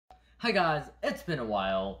Hi guys, it's been a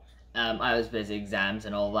while. I was busy exams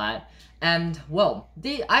and all that. And, well,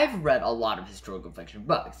 I've read a lot of historical fiction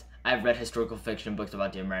books. I've read historical fiction books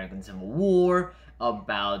about the American Civil War,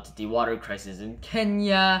 about the water crisis in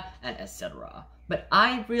Kenya, and etc. But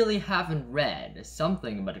I really haven't read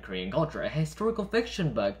something about the Korean culture, a historical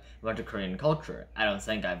fiction book about the Korean culture. I don't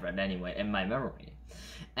think I've read anyway in my memory.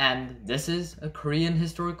 And this is a Korean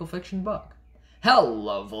historical fiction book.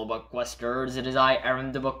 Hello, fellow BookQuesters, it is I,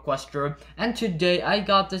 Aaron the BookQuester, and today I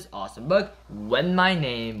got this awesome book, When My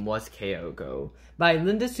Name Was Keoko, by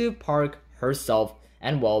Linda Sue Park herself,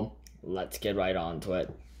 and well, let's get right on to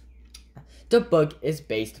it. The book is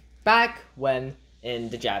based back when in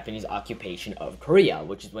the Japanese occupation of Korea,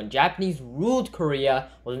 which is when Japanese ruled Korea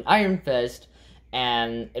with an iron fist,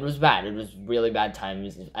 and it was bad. It was really bad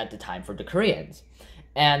times at the time for the Koreans.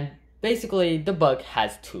 And basically, the book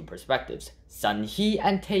has two perspectives. Sun-hee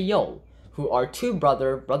and Tae-yul, who are two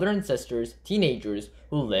brother and sisters, teenagers,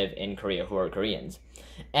 who live in Korea, who are Koreans.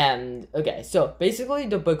 And, okay, so basically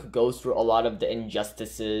the book goes through a lot of the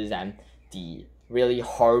injustices and the really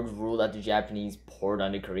hard rule that the Japanese poured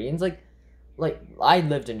on the Koreans. Like, I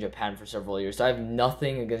lived in Japan for several years, so I have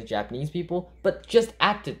nothing against Japanese people, but just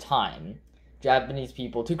at the time, Japanese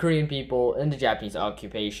people to Korean people in the Japanese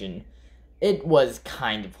occupation, it was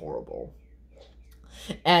kind of horrible.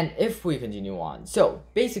 And if we continue on, so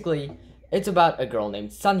basically, it's about a girl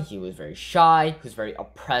named Sun-hee who is very shy, who's very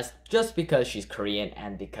oppressed just because she's Korean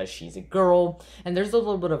and because she's a girl. And there's a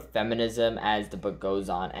little bit of feminism as the book goes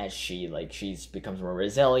on, as she becomes more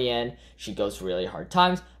resilient, she goes through really hard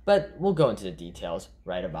times, but we'll go into the details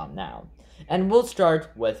right about now. And we'll start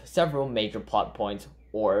with several major plot points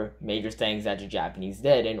or major things that the Japanese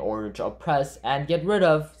did in order to oppress and get rid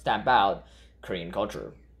of, stamp out, Korean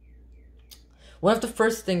culture. One of the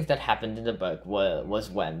first things that happened in the book was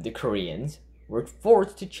when the Koreans were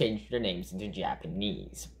forced to change their names into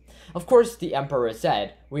Japanese. Of course, the emperor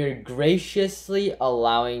said, "We are graciously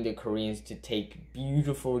allowing the Koreans to take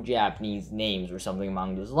beautiful Japanese names," or something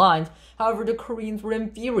along those lines. However, the Koreans were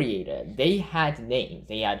infuriated. They had names.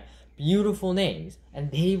 They had beautiful names, and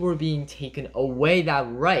they were being taken away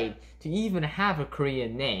that right to even have a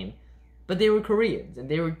Korean name. But they were Koreans, and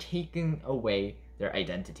they were taking away their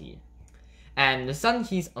identity. And the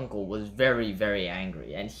Sun-hee's uncle was very, very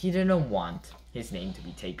angry, and he didn't want his name to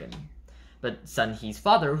be taken. But Sun-hee's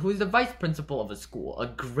father, who is the vice principal of a school, a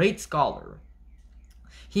great scholar,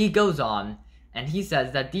 he goes on, and he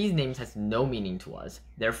says that these names has no meaning to us.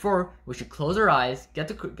 Therefore, we should close our eyes, get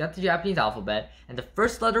the Japanese alphabet, and the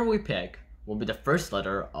first letter we pick will be the first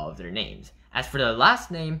letter of their names. As for the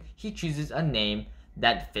last name, he chooses a name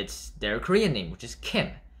that fits their Korean name, which is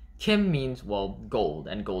Kim. Kim means, well, gold,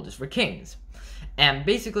 and gold is for kings. And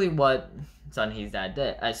basically what Sun-hee's dad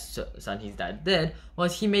did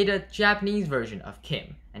was he made a Japanese version of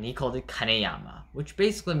Kim, and he called it Kaneyama, which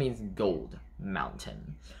basically means gold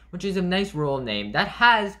mountain, which is a nice rural name that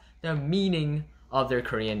has the meaning of their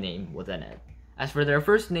Korean name within it. As for their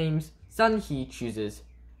first names, Sun-hee chooses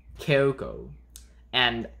Keoko,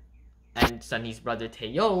 and Sun-hee's brother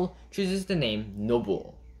Tae-yul chooses the name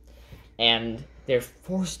Nobuo. And they're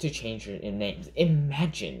forced to change their names.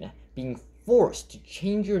 Imagine being forced to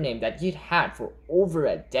change your name that you'd had for over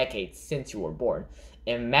a decade since you were born.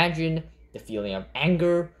 Imagine the feeling of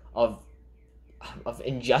anger, of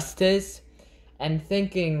injustice, and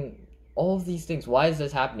thinking all of these things. Why is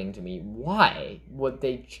this happening to me? Why would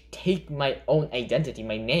they take my own identity,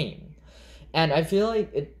 my name? And I feel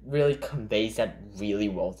like it really conveys that really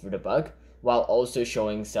well through the book, while also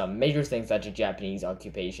showing some major things that the Japanese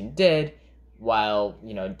occupation did while,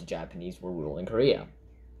 the Japanese were ruling Korea.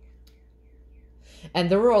 And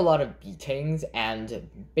there were a lot of beatings, and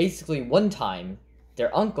basically one time,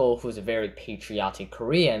 their uncle, who's a very patriotic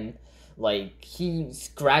Korean, he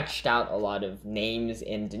scratched out a lot of names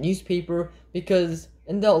in the newspaper because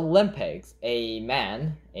in the Olympics, a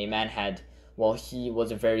man had, he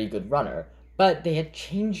was a very good runner, but they had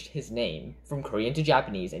changed his name from Korean to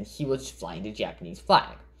Japanese, and he was flying the Japanese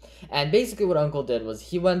flag. And basically what Uncle did was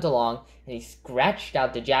he went along and he scratched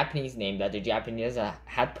out the Japanese name that the Japanese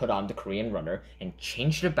had put on the Korean runner and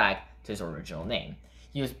changed it back to his original name.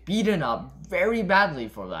 He was beaten up very badly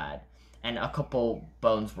for that, and a couple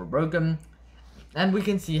bones were broken. And we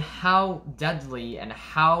can see how deadly and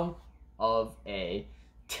how of a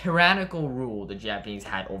tyrannical rule the Japanese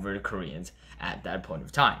had over the Koreans at that point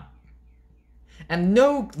of time. And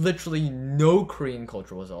literally no Korean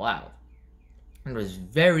culture was allowed. It was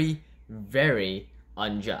very, very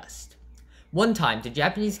unjust. One time, the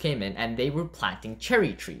Japanese came in and they were planting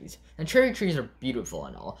cherry trees. And cherry trees are beautiful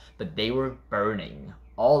and all, but they were burning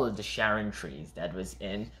all of the sharon trees that was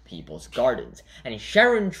in people's gardens. And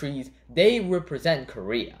sharon trees, they represent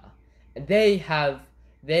Korea. They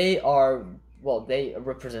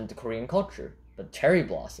represent the Korean culture. But cherry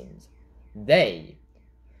blossoms, they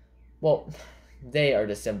are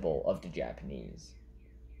the symbol of the Japanese.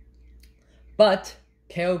 But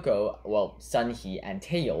Keoko, Sun-hee and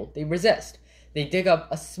Tae-yul, they resist. They dig up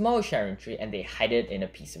a small sharon tree and they hide it in a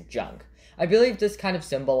piece of junk. I believe this kind of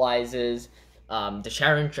symbolizes the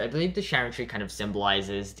sharon tree. I believe the sharon tree kind of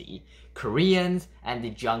symbolizes the Koreans, and the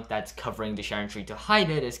junk that's covering the sharon tree to hide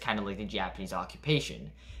it is kind of like the Japanese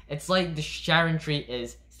occupation. It's like the sharon tree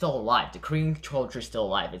is still alive. The Korean culture is still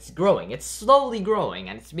alive. It's growing. It's slowly growing,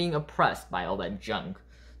 and it's being oppressed by all that junk,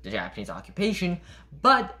 the Japanese occupation,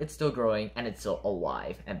 but it's still growing and it's still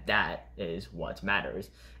alive, and that is what matters.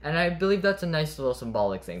 And I believe that's a nice little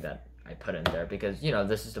symbolic thing that I put in there because, you know,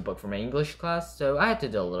 this is the book for my English class, so I had to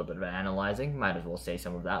do a little bit of analyzing. Might as well say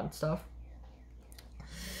some of that and stuff.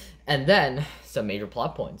 And then some major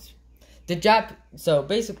plot points. So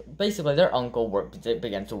basically their uncle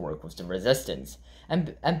began to work with the resistance,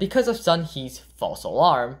 and because of Sun-hee's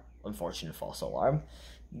unfortunate false alarm,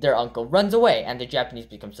 their uncle runs away, and the Japanese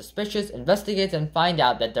become suspicious, investigate, and find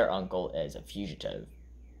out that their uncle is a fugitive.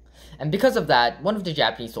 And because of that, one of the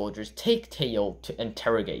Japanese soldiers take Tae-yul to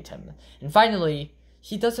interrogate him. And finally,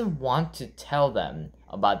 he doesn't want to tell them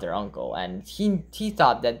about their uncle, and he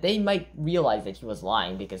thought that they might realize that he was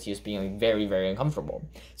lying because he was being very, very uncomfortable.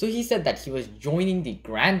 So he said that he was joining the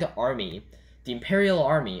Grand Army, the Imperial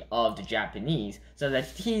Army of the Japanese, so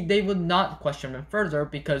that they would not question him further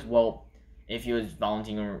because, well, if he was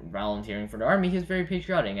volunteering for the army, he was very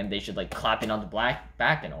patriotic, and they should, like, clap him on the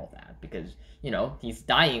back and all that, because, you know, he's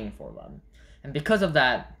dying for them. And because of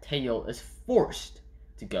that, Tae-yul is forced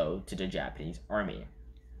to go to the Japanese army.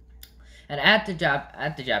 And at the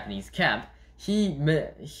Japanese camp, he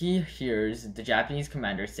hears the Japanese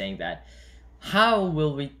commander saying that, how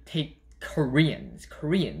will we take Koreans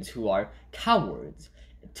who are cowards,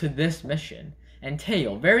 to this mission? And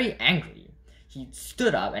Tae-yul, very angry, he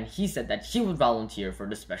stood up and he said that he would volunteer for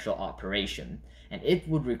the special operation, and it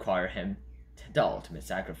would require him the ultimate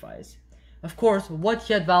sacrifice. Of course, what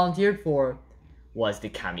he had volunteered for was the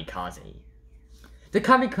kamikaze. The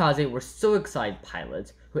kamikaze were suicide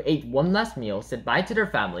pilots who ate one last meal, said bye to their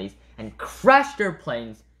families, and crashed their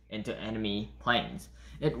planes into enemy planes.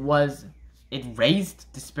 It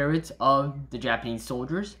raised the spirits of the Japanese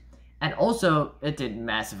soldiers, and also it did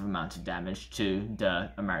massive amounts of damage to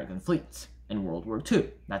the American fleets in World War II.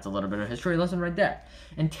 That's a little bit of a history lesson right there.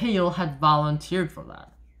 And Tae-yul had volunteered for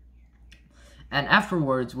that. And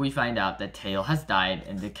afterwards, we find out that Tae-yul has died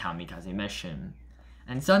in the kamikaze mission.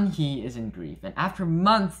 And Sun-hee is in grief. And after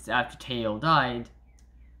months after Tae-yul died,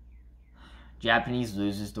 Japanese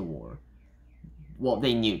loses the war. Well,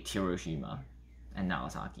 they nuked Hiroshima and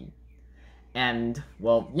Nagasaki. And,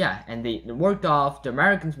 well, yeah, and they worked off, the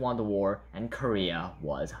Americans won the war, and Korea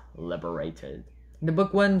was liberated. The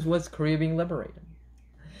book ends with Korea being liberated.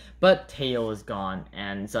 But Tae-yul is gone,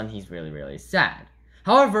 and Sun-hee's really, really sad.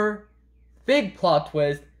 However, big plot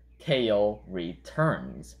twist, Tae-yul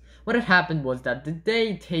returns. What had happened was that the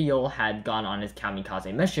day Tae-yul had gone on his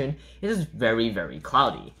kamikaze mission, it was very, very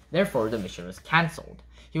cloudy. Therefore, the mission was cancelled.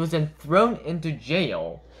 He was then thrown into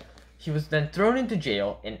jail.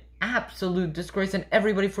 In absolute disgrace, and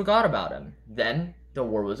everybody forgot about him. Then, the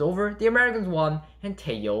war was over, the Americans won, and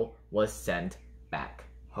Tae-yul was sent back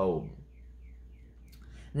home.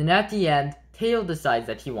 And then at the end, Tae-yul decides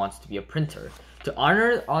that he wants to be a printer to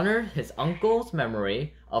honor his uncle's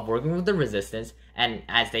memory of working with the resistance, and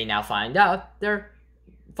as they now find out, their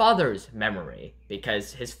father's memory,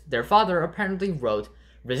 because their father apparently wrote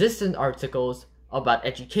resistance articles about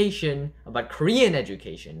education, about Korean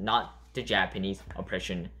education, not the Japanese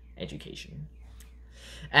oppression education.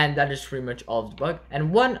 And that is pretty much all of the book.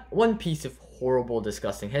 And one piece of horrible,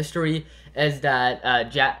 disgusting history is that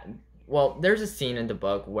there's a scene in the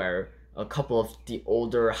book where a couple of the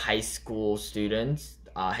older high school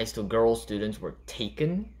girl students were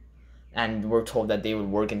taken and were told that they would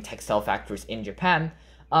work in textile factories in Japan.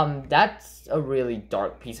 That's a really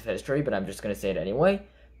dark piece of history, but I'm just gonna say it anyway.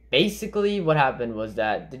 Basically, what happened was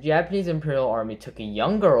that the Japanese Imperial Army took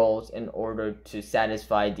young girls in order to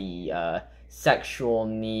satisfy the sexual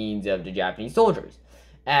needs of the Japanese soldiers.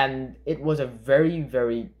 And it was a very,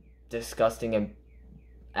 very disgusting and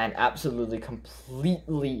absolutely,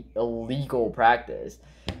 completely illegal practice.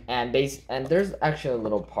 And there's actually a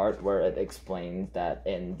little part where it explains that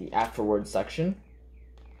in the afterwards section,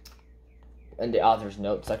 in the author's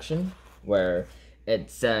note section, where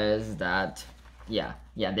it says that,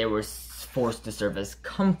 they were forced to serve as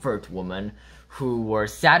comfort women who were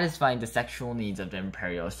satisfying the sexual needs of the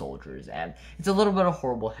imperial soldiers. And it's a little bit of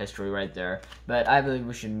horrible history right there, but I believe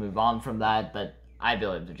we should move on from that. But I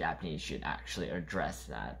believe the Japanese should actually address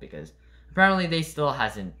that, because apparently they still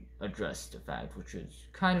hasn't addressed the fact, which is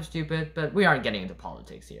kind of stupid, but we aren't getting into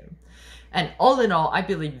politics here. And all in all, I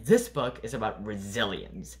believe this book is about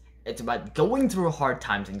resilience. It's about going through hard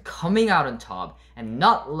times and coming out on top and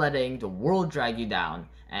not letting the world drag you down,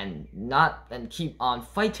 and keep on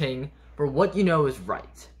fighting for what you know is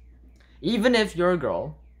right. Even if you're a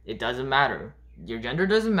girl, it doesn't matter. Your gender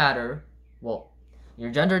doesn't matter. Well,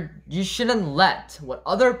 your gender, you shouldn't let what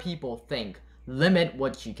other people think limit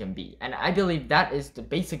what you can be. And I believe that is the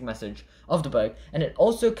basic message of the book, and it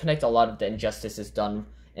also connects a lot of the injustices done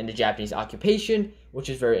in the Japanese occupation, which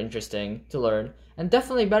is very interesting to learn, and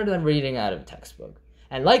definitely better than reading out of a textbook.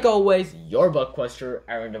 And like always, your BookQuester,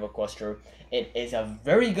 Aaron the BookQuester. It is a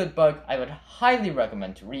very good book. I would highly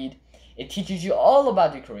recommend to read. It teaches you all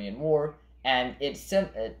about the Korean War, and it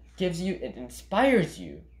inspires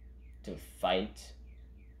you to fight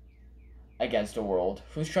against the world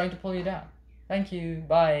who's trying to pull you down. Thank you.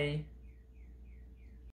 Bye.